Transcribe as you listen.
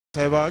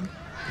Sehwag.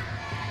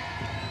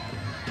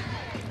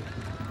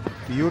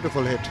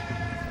 Beautiful hit.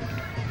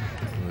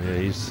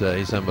 Yeah,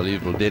 he's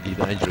unbelievable, deadly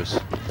dangerous.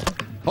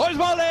 Oh, he's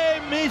bowled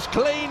him! He's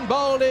clean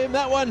bowled him.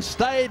 That one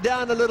stayed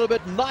down a little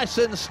bit, nice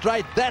and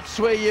straight. That's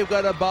where you've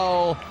got to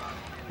bowl.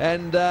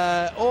 And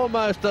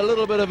almost a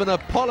little bit of an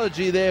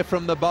apology there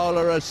from the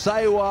bowler as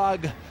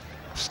Sehwag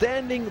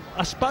standing,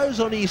 I suppose,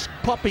 on his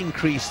popping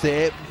crease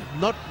there.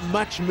 Not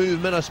much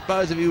movement. I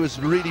suppose if he was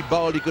really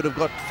bowled, he could have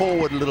got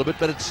forward a little bit,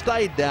 but it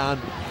stayed down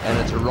and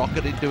it's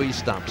rocketed into his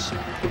stumps.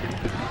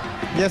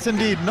 Yes,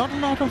 indeed. Not a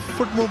lot of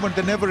foot movement.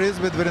 There never is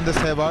with Virender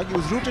Sehwag. He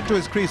was rooted to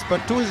his crease,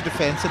 but to his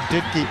defense, it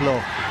did keep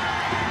low.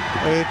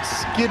 It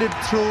skidded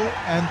through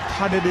and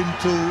thudded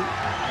into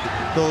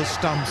those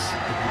stumps.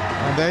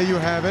 And there you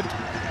have it.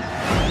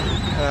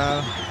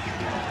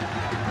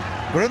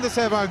 Virender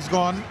Sehwag's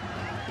gone.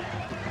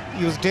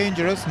 He was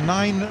dangerous.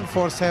 9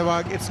 for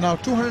Sehwag. It's now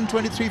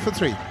 223 for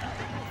 3.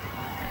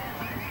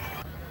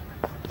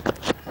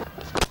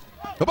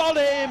 Bowled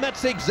him.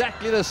 That's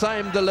exactly the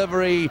same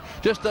delivery.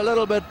 Just a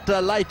little bit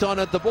late on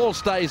it. The ball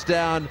stays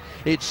down.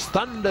 It's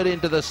thundered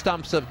into the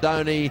stumps of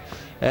Dhoni,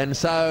 and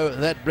so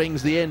that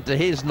brings the end to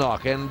his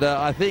knock. And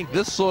I think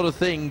this sort of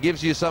thing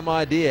gives you some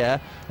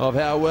idea of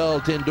how well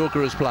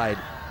Tendulkar has played.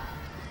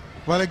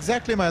 Well,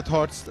 exactly my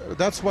thoughts.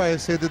 That's why I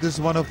say that this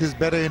is one of his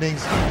better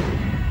innings.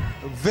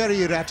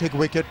 Very erratic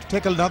wicket.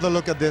 Take another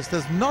look at this.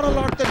 There's not a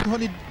lot that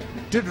Dhoni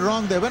did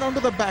wrong there. Went onto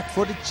the back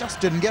foot. It just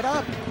didn't get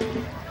up.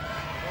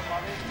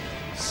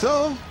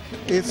 So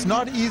it's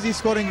not easy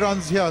scoring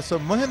runs here. So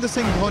Mahendra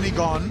Singh Dhoni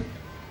gone.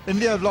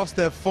 India have lost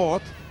their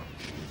 4th.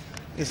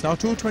 It's now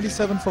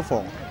 227 for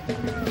 4.